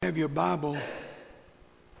have your Bible,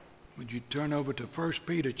 would you turn over to 1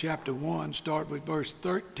 Peter chapter 1, start with verse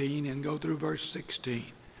 13 and go through verse 16.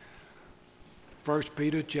 1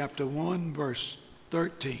 Peter chapter 1, verse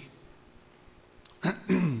 13.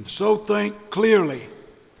 So think clearly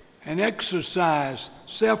and exercise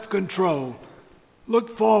self-control.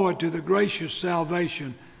 Look forward to the gracious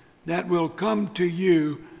salvation that will come to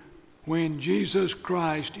you when Jesus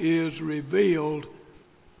Christ is revealed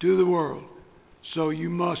to the world. So you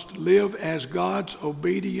must live as God's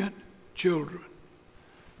obedient children.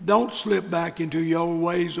 Don't slip back into your old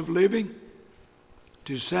ways of living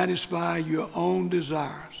to satisfy your own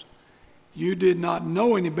desires. You did not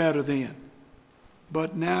know any better then,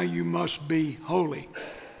 but now you must be holy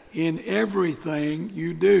in everything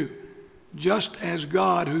you do, just as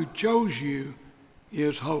God who chose you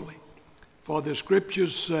is holy. For the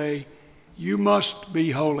Scriptures say, you must be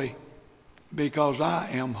holy because I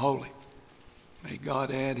am holy. May God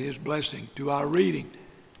add His blessing to our reading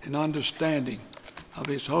and understanding of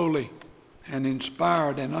His holy and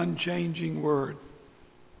inspired and unchanging Word.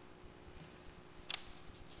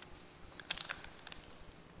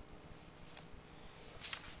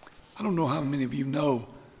 I don't know how many of you know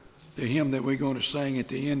the hymn that we're going to sing at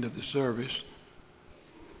the end of the service,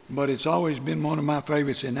 but it's always been one of my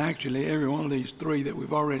favorites, and actually every one of these three that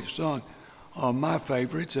we've already sung are my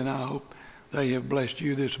favorites, and I hope they have blessed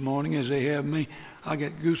you this morning as they have me. I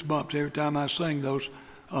get goosebumps every time I sing those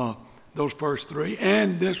first three,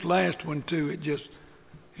 and this last one too.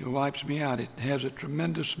 It wipes me out. It has a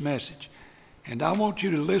tremendous message, and I want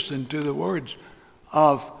you to listen to the words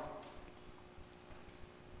of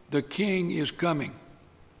 "The King is Coming"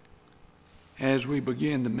 as we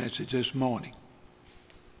begin the message this morning.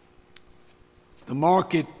 The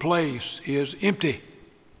marketplace is empty.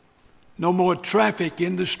 No more traffic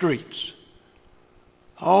in the streets.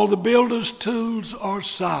 All the builder's tools are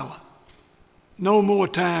silent. No more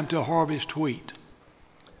time to harvest wheat.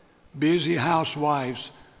 Busy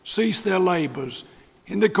housewives cease their labors.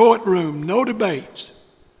 In the courtroom, no debates.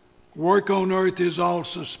 Work on earth is all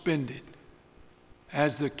suspended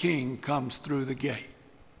as the King comes through the gate.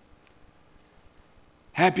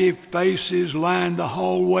 Happy faces line the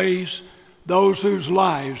hallways, those whose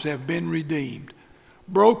lives have been redeemed.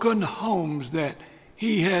 Broken homes that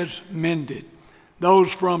He has mended,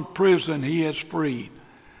 those from prison He has freed.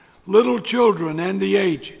 Little children and the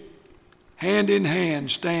aged, hand in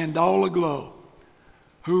hand, stand all aglow,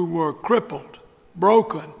 who were crippled,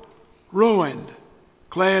 broken, ruined,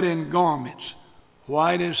 clad in garments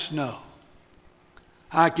white as snow.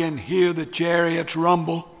 I can hear the chariots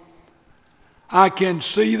rumble. I can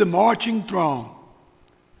see the marching throng.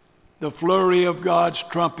 The flurry of God's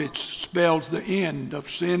trumpets spells the end of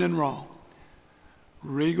sin and wrong.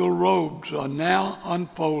 Regal robes are now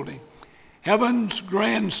unfolding. Heaven's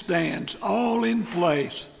grandstands all in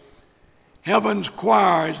place. Heaven's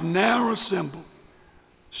choirs now assembled.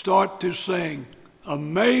 Start to sing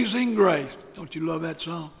Amazing Grace. Don't you love that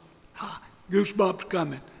song? Goosebumps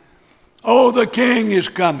coming. Oh, the King is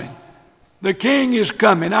coming. The King is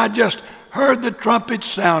coming. I just heard the trumpet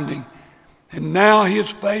sounding, and now His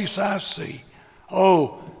face I see.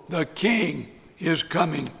 Oh, the King is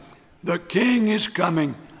coming. The King is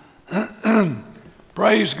coming.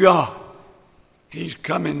 Praise God. He's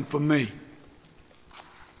coming for me.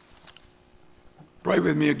 Pray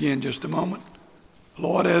with me again just a moment.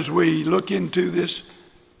 Lord, as we look into this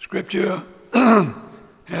Scripture,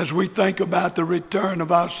 as we think about the return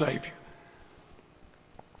of our Savior,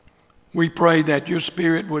 we pray that Your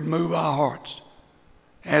Spirit would move our hearts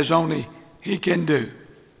as only He can do.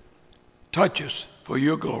 Touch us for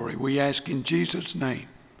Your glory. We ask in Jesus' name.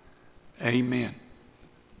 Amen.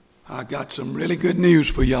 I got some really good news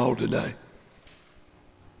for y'all today.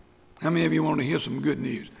 How many of you want to hear some good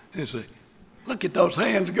news? Let's see. Look at those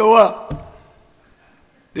hands go up.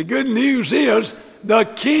 The good news is the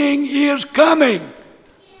King is coming.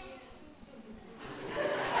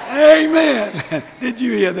 Amen. Did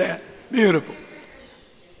you hear that? Beautiful.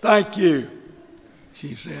 Thank you.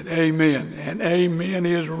 She said amen. And amen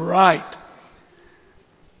is right.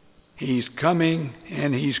 He's coming,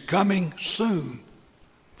 and He's coming soon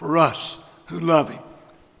for us who love Him.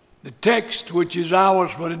 The text, which is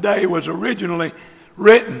ours for today, was originally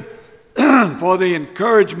written for the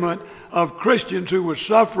encouragement of Christians who were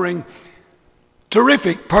suffering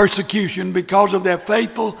terrific persecution because of their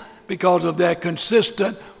faithful, because of their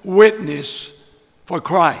consistent witness for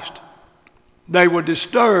Christ. They were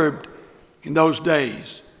disturbed in those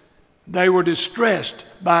days. They were distressed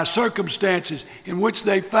by circumstances in which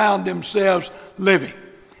they found themselves living.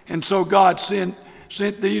 And so God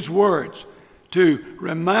sent these words to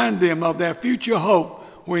remind them of their future hope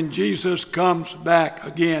when Jesus comes back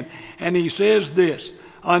again. And he says this,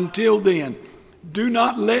 until then, do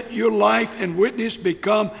not let your life and witness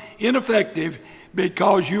become ineffective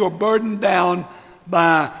because you are burdened down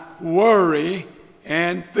by worry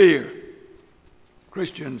and fear.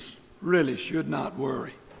 Christians really should not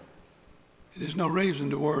worry. There's no reason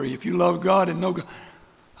to worry. If you love God and know God,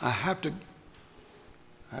 I have to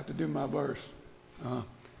do my verse.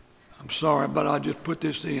 I'm sorry, but I just put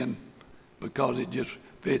this in because it just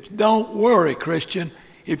fits. Don't worry, Christian.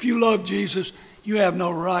 If you love Jesus, you have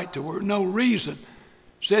no right to worry, no reason.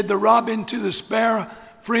 Said the robin to the sparrow,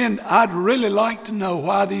 friend, I'd really like to know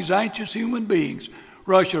why these anxious human beings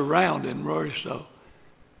rush around and worry so.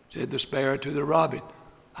 Said the sparrow to the robin,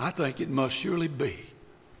 I think it must surely be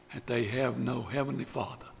that they have no heavenly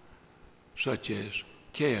Father, such as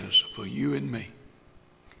cares for you and me.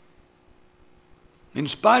 In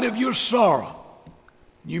spite of your sorrow,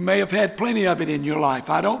 you may have had plenty of it in your life.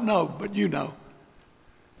 I don't know, but you know.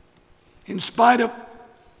 In spite of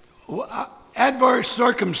adverse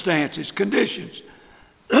circumstances, conditions,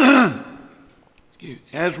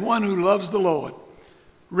 as one who loves the Lord,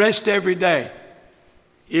 rest every day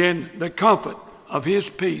in the comfort of His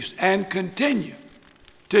peace and continue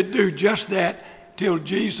to do just that till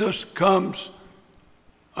Jesus comes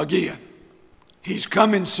again. He's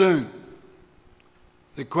coming soon.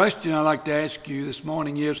 The question I'd like to ask you this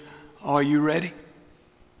morning is, are you ready?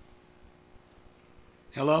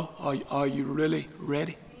 Hello? Are you really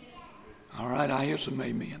ready? All right, I hear some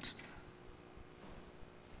amens.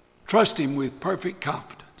 Trust Him with perfect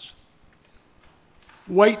confidence.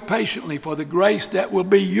 Wait patiently for the grace that will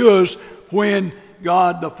be yours when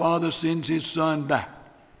God the Father sends His Son back.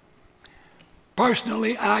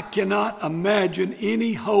 Personally, I cannot imagine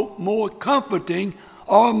any hope more comforting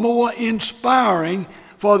or more inspiring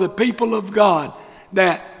for the people of God,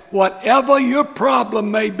 that whatever your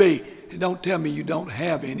problem may be, and don't tell me you don't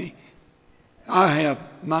have any. I have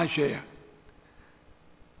my share.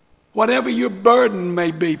 Whatever your burden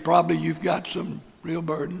may be, probably you've got some real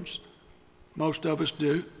burdens. Most of us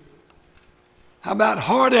do. How about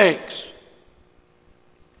heartaches?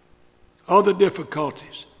 Other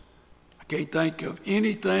difficulties? I can't think of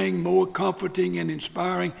anything more comforting and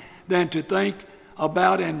inspiring than to think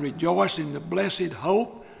about and rejoice in the blessed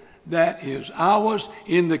hope that is ours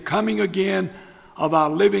in the coming again of our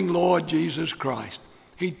living Lord Jesus Christ.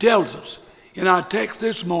 He tells us in our text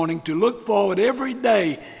this morning to look forward every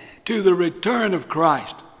day to the return of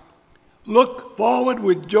Christ. Look forward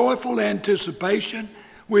with joyful anticipation,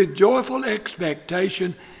 with joyful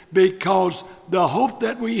expectation, because the hope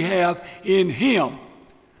that we have in Him,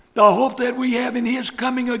 the hope that we have in His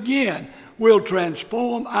coming again, will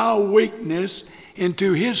transform our weakness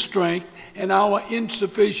into His strength and our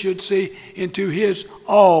insufficiency into His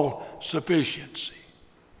all-sufficiency.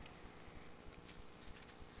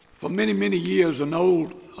 For many, many years, an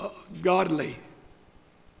old godly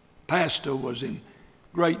pastor was in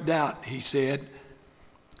great doubt, he said,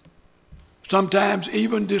 sometimes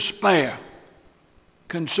even despair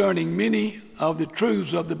concerning many of the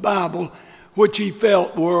truths of the Bible which he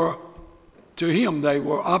felt were, to him, they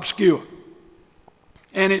were obscure.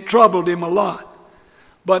 And it troubled him a lot.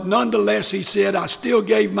 But nonetheless, he said, I still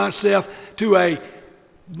gave myself to a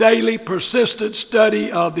daily persistent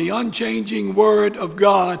study of the unchanging Word of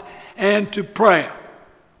God and to prayer.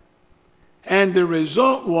 And the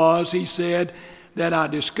result was, he said, that I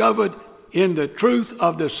discovered in the truth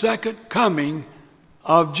of the second coming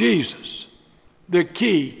of Jesus the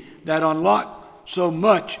key that unlocked so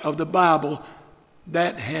much of the Bible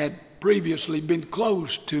that had previously been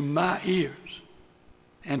closed to my ears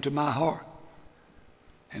and to my heart.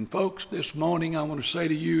 And folks, this morning I want to say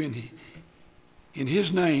to you in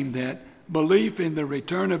His name that belief in the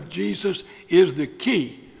return of Jesus is the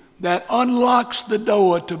key that unlocks the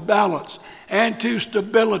door to balance and to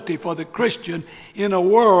stability for the Christian in a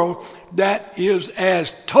world that is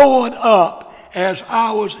as torn up as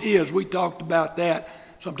ours is. We talked about that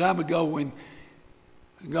some time ago when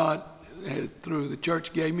God, through the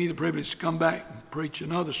church, gave me the privilege to come back and preach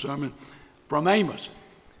another sermon from Amos.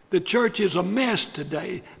 The church is a mess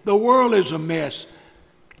today. The world is a mess.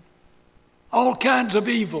 All kinds of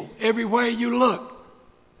evil everywhere you look.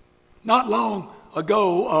 Not long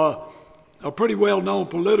ago, a pretty well-known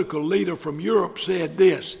political leader from Europe said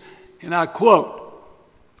this, and I quote,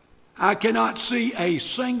 I cannot see a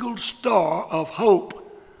single star of hope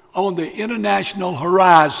on the international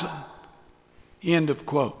horizon. End of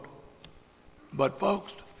quote. But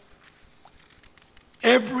folks,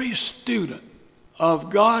 every student of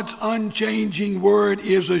God's unchanging Word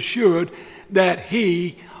is assured that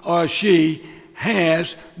he or she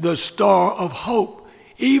has the star of hope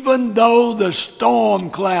even though the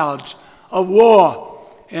storm clouds of war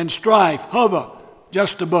and strife hover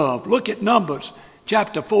just above. Look at Numbers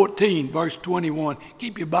chapter 14, verse 21.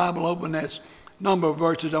 Keep your Bible open. That's a number of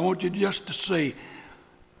verses I want you just to see.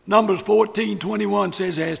 Numbers 14:21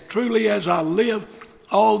 says, as truly as I live,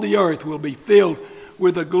 all the earth will be filled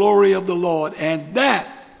with the glory of the Lord. And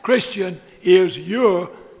that, Christian, is your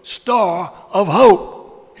star of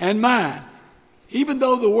hope and mine. Even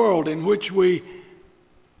though the world in which we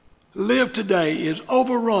live today is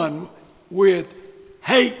overrun with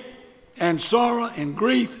hate and sorrow and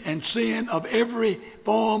grief and sin of every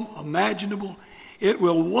form imaginable, it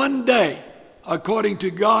will one day, according to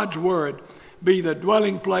God's word, be the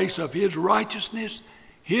dwelling place of His righteousness,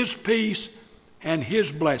 His peace, and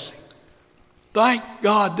His blessing. Thank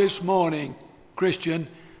God this morning, Christian,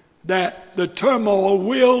 that the turmoil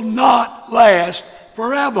will not last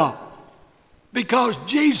forever, because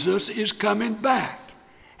Jesus is coming back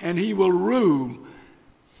and He will rule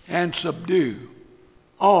and subdue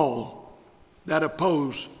all that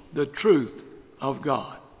oppose the truth of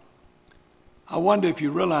God. I wonder if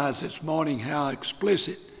you realize this morning how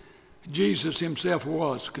explicit Jesus Himself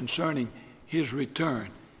was concerning His return.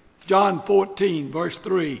 John 14, verse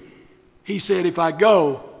 3, He said, if I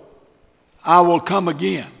go, I will come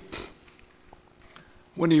again.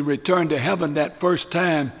 When He returned to heaven that first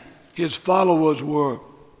time, His followers were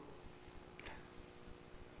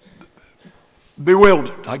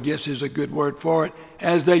bewildered, I guess is a good word for it.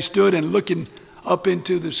 As they stood and looking up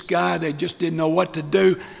into the sky, they just didn't know what to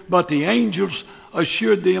do. But the angels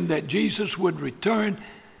assured them that Jesus would return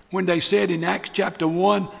when they said in Acts chapter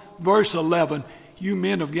 1, verse 11, you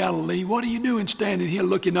men of Galilee, what are you doing standing here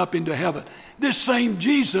looking up into heaven? This same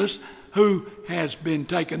Jesus who has been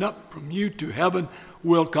taken up from you to heaven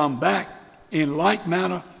will come back in like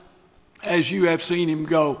manner as you have seen Him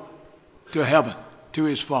go to heaven, to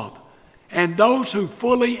His Father. And those who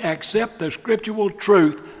fully accept the scriptural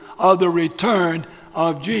truth of the return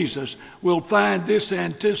of Jesus will find this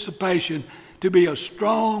anticipation to be a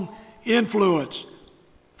strong influence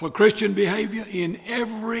for Christian behavior in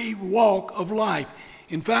every walk of life.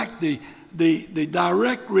 In fact, the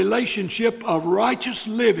direct relationship of righteous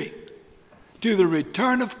living to the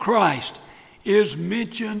return of Christ is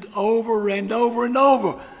mentioned over and over and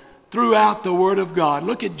over throughout the Word of God.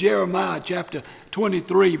 Look at Jeremiah chapter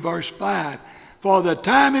 23, verse 5. For the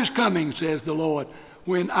time is coming, says the Lord,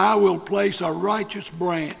 when I will place a righteous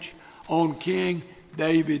branch on King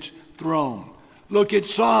David's throne. Look at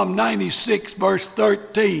Psalm 96, verse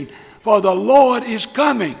 13. For the Lord is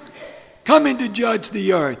coming to judge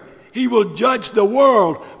the earth. He will judge the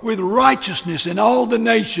world with righteousness and all the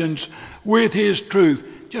nations with His truth.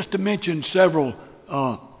 Just to mention several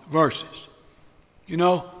verses. You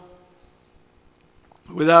know,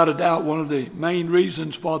 without a doubt, one of the main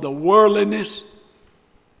reasons for the worldliness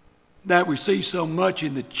that we see so much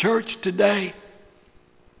in the church today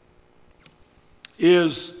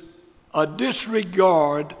is a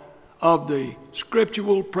disregard of the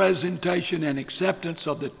scriptural presentation and acceptance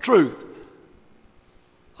of the truth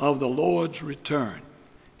of the Lord's return.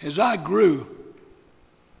 As I grew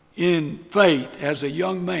in faith as a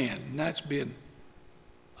young man, and that's been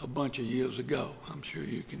a bunch of years ago, I'm sure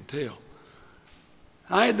you can tell,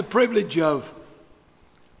 I had the privilege of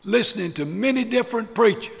listening to many different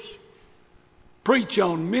preachers preach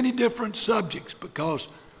on many different subjects, because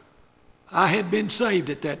I had been saved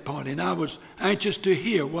at that point and I was anxious to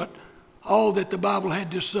hear what all that the Bible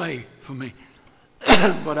had to say for me.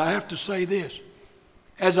 But I have to say this.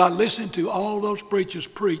 As I listened to all those preachers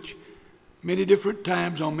preach many different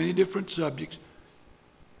times on many different subjects,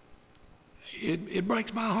 it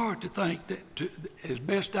breaks my heart to think that, as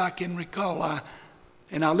best I can recall,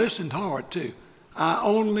 and I listened hard too, I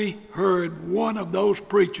only heard one of those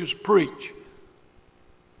preachers preach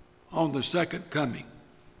on the second coming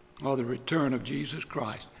or the return of Jesus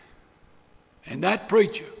Christ. And that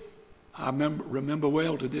preacher, I remember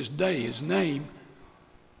well to this day, his name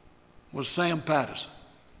was Sam Patterson.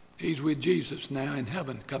 He's with Jesus now in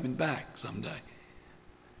heaven, coming back someday.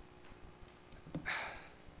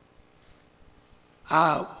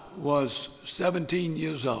 I was 17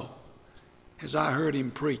 years old as I heard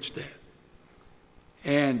him preach that.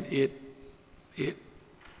 And it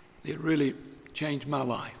really changed my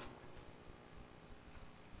life.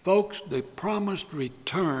 Folks, the promised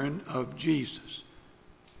return of Jesus,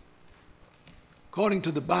 according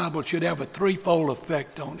to the Bible, should have a threefold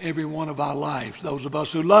effect on every one of our lives. Those of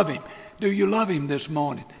us who love Him. Do you love Him this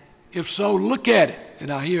morning? If so, look at it.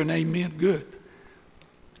 And I hear an amen. Good.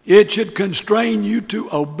 It should constrain you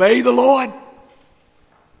to obey the Lord.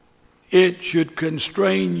 It should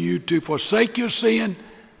constrain you to forsake your sin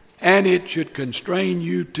and it should constrain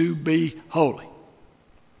you to be holy.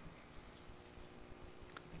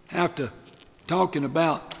 After talking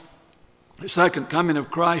about the second coming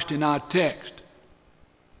of Christ in our text,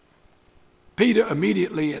 Peter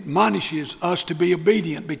immediately admonishes us to be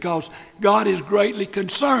obedient because God is greatly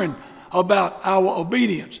concerned about our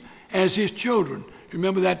obedience as His children.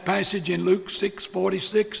 Remember that passage in Luke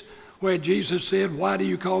 6:46 where Jesus said, "Why do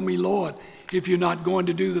you call me Lord if you're not going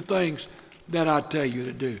to do the things that I tell you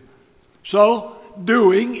to do?" So,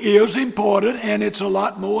 doing is important, and it's a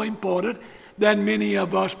lot more important than many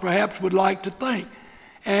of us perhaps would like to think.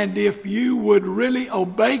 And if you would really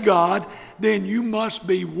obey God, then you must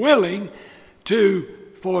be willing to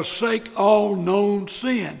forsake all known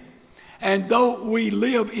sin. And though we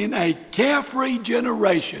live in a carefree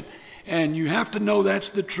generation, and you have to know that's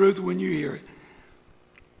the truth when you hear it,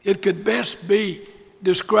 it could best be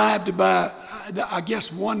described by, I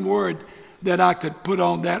guess one word that I could put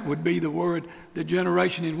on that would be the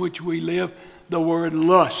generation in which we live, the word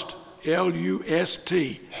lust.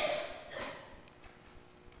 L-U-S-T.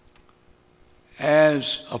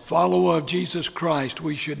 As a follower of Jesus Christ,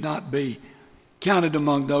 we should not be counted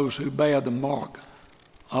among those who bear the mark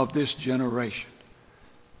of this generation.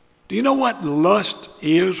 Do you know what lust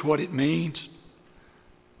is, what it means?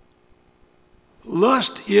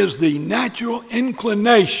 Lust is the natural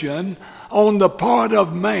inclination on the part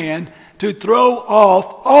of man to throw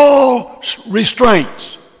off all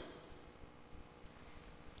restraints.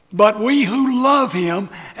 But we who love Him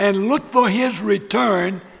and look for His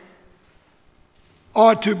return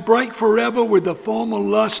are to break forever with the former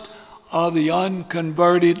lust of the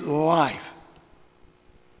unconverted life,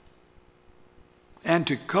 and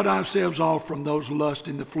to cut ourselves off from those lusts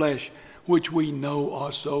in the flesh which we know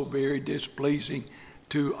are so very displeasing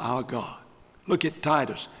to our God. Look at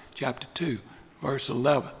Titus chapter 2, verse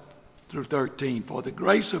 11 through 13. For the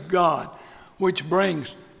grace of God, which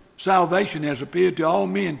brings salvation, has appeared to all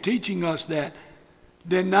men, teaching us that,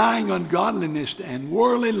 denying ungodliness and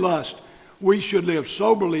worldly lust, we should live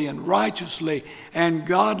soberly and righteously and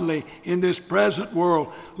godly in this present world,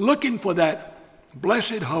 looking for that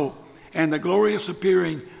blessed hope and the glorious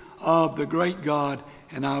appearing of the great God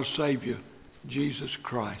and our Savior, Jesus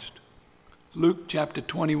Christ. Luke chapter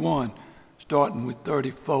 21, starting with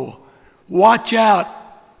 34. Watch out.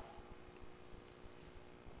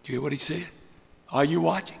 Do you hear what he said? Are you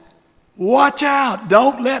watching? Watch out.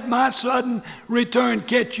 Don't let my sudden return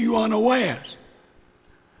catch you unawares.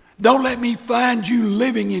 Don't let me find you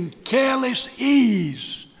living in careless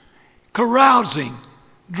ease, carousing,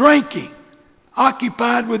 drinking,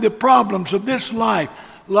 occupied with the problems of this life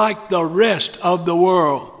like the rest of the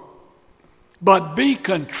world. But be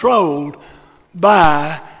controlled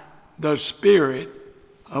by the Spirit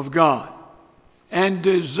of God and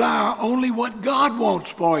desire only what God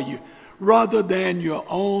wants for you rather than your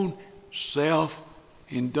own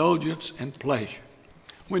self-indulgence and pleasure.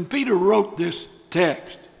 When Peter wrote this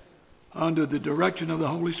text under the direction of the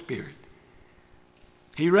Holy Spirit,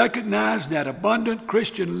 he recognized that abundant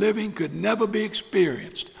Christian living could never be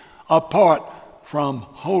experienced apart from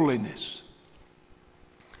holiness.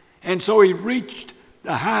 And so he reached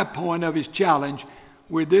the high point of his challenge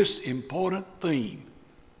with this important theme.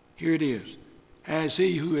 Here it is. As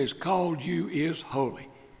He who has called you is holy,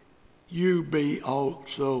 you be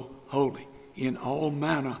also holy in all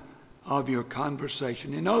manner of your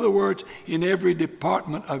conversation. In other words, in every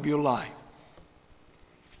department of your life.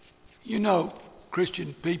 You know,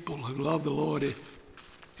 Christian people who love the Lord,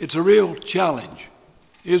 it's a real challenge,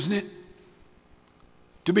 isn't it?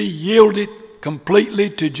 To be yielded completely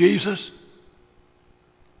to Jesus.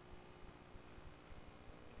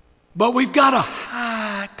 But we've got a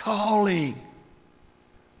high calling.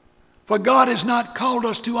 For God has not called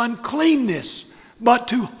us to uncleanness, but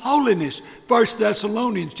to holiness. 1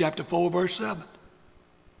 Thessalonians chapter 4, verse 7.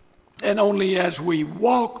 And only as we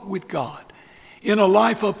walk with God in a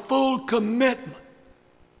life of full commitment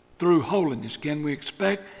through holiness can we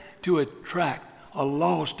expect to attract a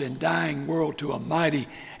lost and dying world to a mighty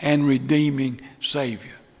and redeeming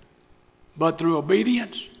Savior. But through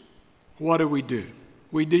obedience, what do?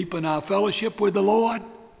 We deepen our fellowship with the Lord,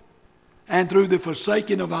 and through the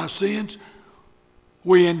forsaking of our sins,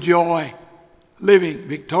 we enjoy living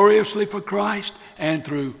victoriously for Christ, and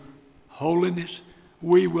through holiness,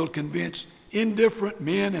 we will convince indifferent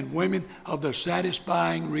men and women of the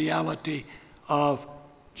satisfying reality of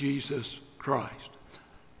Jesus Christ.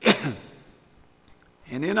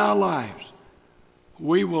 And in our lives,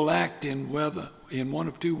 we will act in one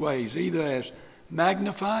of two ways, either as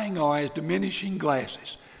magnifying or as diminishing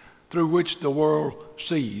glasses through which the world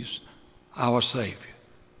sees our Savior.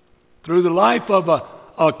 Through the life of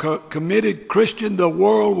committed Christian, the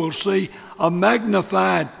world will see a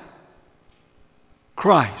magnified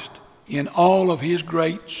Christ in all of His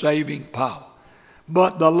great saving power.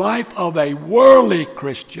 But the life of a worldly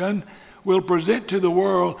Christian will present to the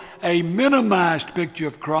world a minimized picture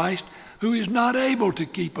of Christ, who is not able to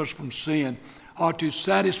keep us from sin or to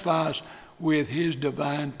satisfy us with His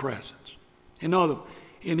divine presence. In other words,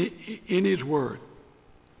 in His Word,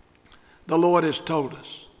 the Lord has told us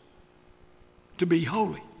to be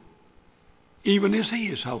holy, even as He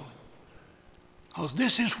is holy. Because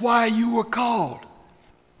this is why you were called,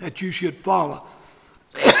 that you should follow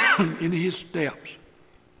in His steps.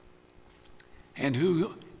 And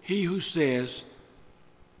he who says,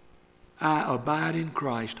 I abide in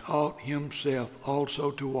Christ, ought himself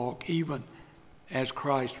also to walk, even as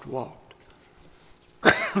Christ walked.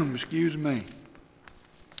 Excuse me.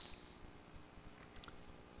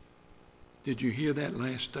 Did you hear that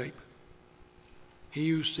last statement? He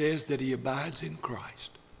who says that he abides in Christ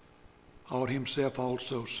ought himself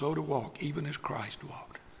also so to walk, even as Christ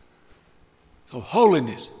walked. So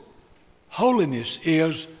holiness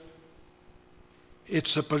is,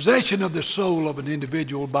 it's a possession of the soul of an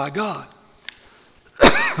individual by God.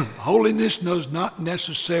 Holiness does not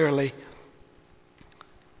necessarily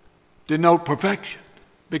denote perfection,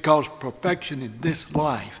 because perfection in this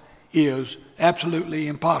life is absolutely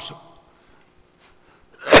impossible.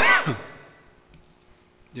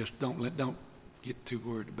 Just don't get too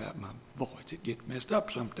worried about my voice. It gets messed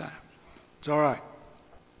up sometimes. It's all right.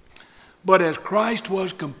 But as Christ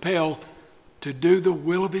was compelled to do the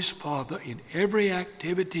will of His Father in every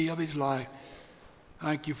activity of His life,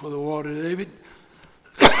 thank you for the water, David.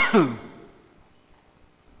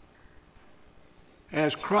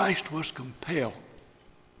 As Christ was compelled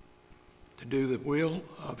to do the will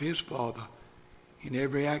of His Father in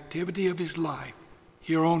every activity of His life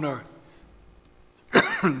here on earth,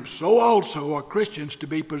 so also are Christians to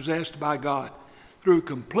be possessed by God through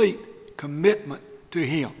complete commitment to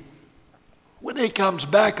Him. When He comes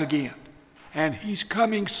back again, and He's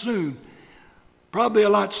coming soon, probably a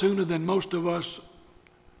lot sooner than most of us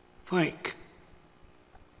think,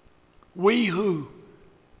 we who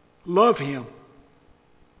love Him,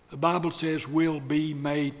 the Bible says, will be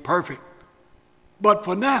made perfect. But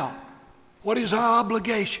for now, what is our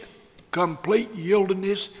obligation? Complete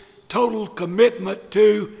yieldedness, total commitment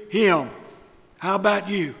to Him. How about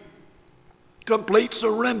you? Complete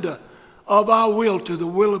surrender of our will to the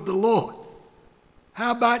will of the Lord.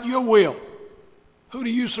 How about your will? Who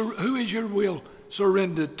is your will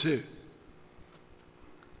surrendered to?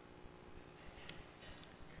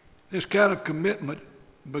 This kind of commitment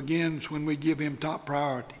begins when we give Him top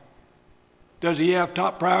priority. Does He have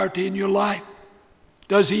top priority in your life?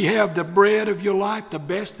 Does He have the bread of your life, the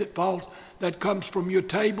best that comes from your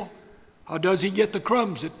table? Or does He get the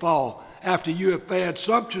crumbs that fall after you have fed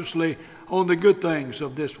sumptuously on the good things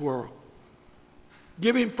of this world?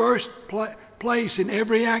 Give Him first place in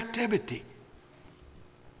every activity.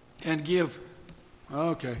 And give.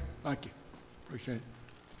 Okay, thank you. Appreciate it.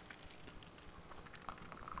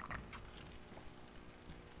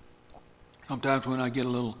 Sometimes when I get a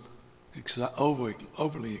little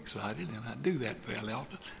overly excited, and I do that fairly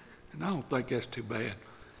often, and I don't think that's too bad.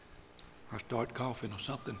 I start coughing or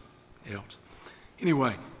something else.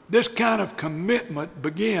 Anyway, this kind of commitment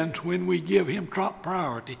begins when we give Him top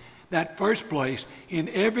priority, that first place in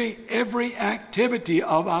every activity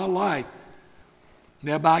of our life,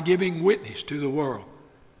 thereby giving witness to the world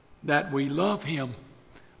that we love Him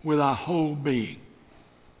with our whole being.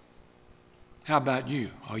 How about you?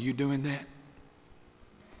 Are you doing that?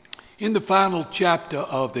 In the final chapter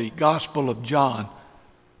of the Gospel of John,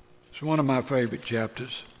 it's one of my favorite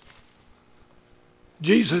chapters,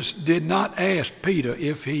 Jesus did not ask Peter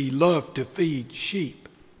if he loved to feed sheep.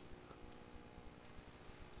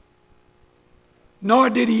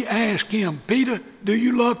 Nor did He ask him, Peter, do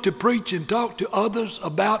you love to preach and talk to others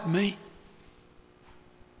about me?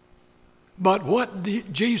 But what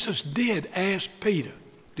Jesus did ask Peter,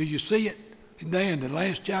 do you see it there in the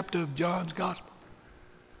last chapter of John's Gospel?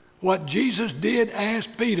 What Jesus did ask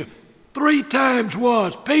Peter 3 times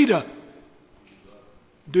was, Peter,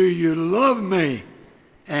 do you love me?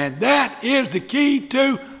 And that is the key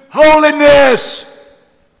to holiness.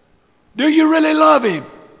 Do you really love Him?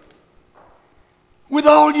 With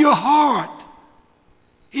all your heart?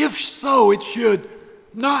 If so, it should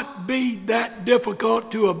not be that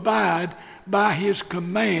difficult to abide by His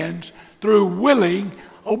commands through willing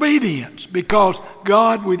obedience, because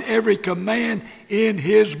God, with every command in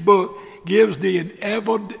His book, gives the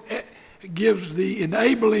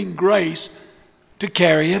enabling grace to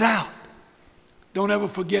carry it out. Don't ever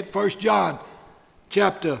forget 1 John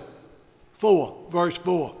chapter 4, verse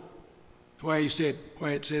 4, where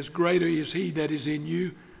it says, greater is he that is in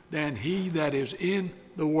you than he that is in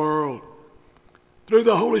the world. Through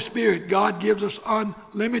the Holy Spirit, God gives us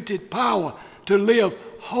unlimited power to live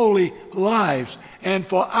holy lives. And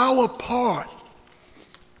for our part,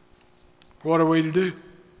 what are we to do?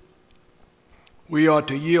 We are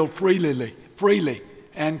to yield freely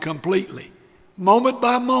and completely, moment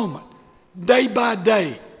by moment, day by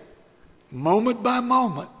day, moment by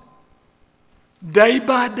moment, day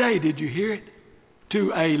by day, did you hear it?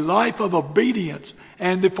 To a life of obedience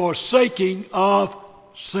and the forsaking of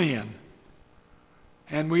sin.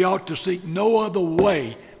 And we ought to seek no other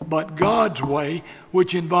way but God's way,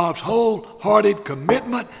 which involves wholehearted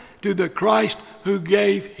commitment to the Christ who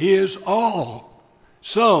gave His all.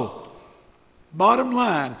 So, bottom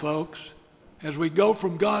line, folks, as we go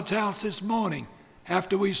from God's house this morning,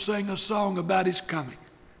 after we sing a song about His coming,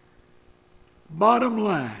 bottom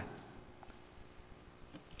line,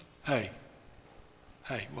 hey,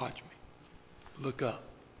 watch me. Look up.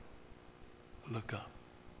 Look up.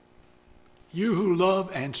 You who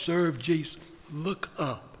love and serve Jesus, look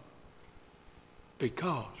up.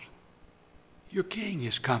 Because your King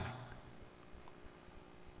is coming.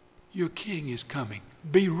 Your King is coming.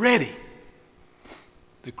 Be ready.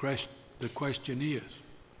 The question is,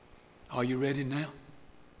 are you ready now?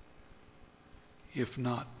 If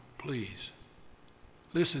not, please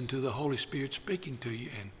listen to the Holy Spirit speaking to you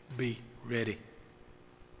and be ready.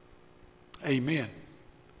 Amen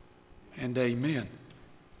and amen.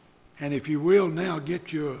 And if you will now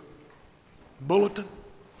get your bulletin,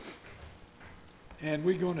 and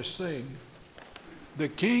we're going to sing, The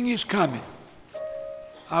King is Coming.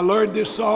 I learned this song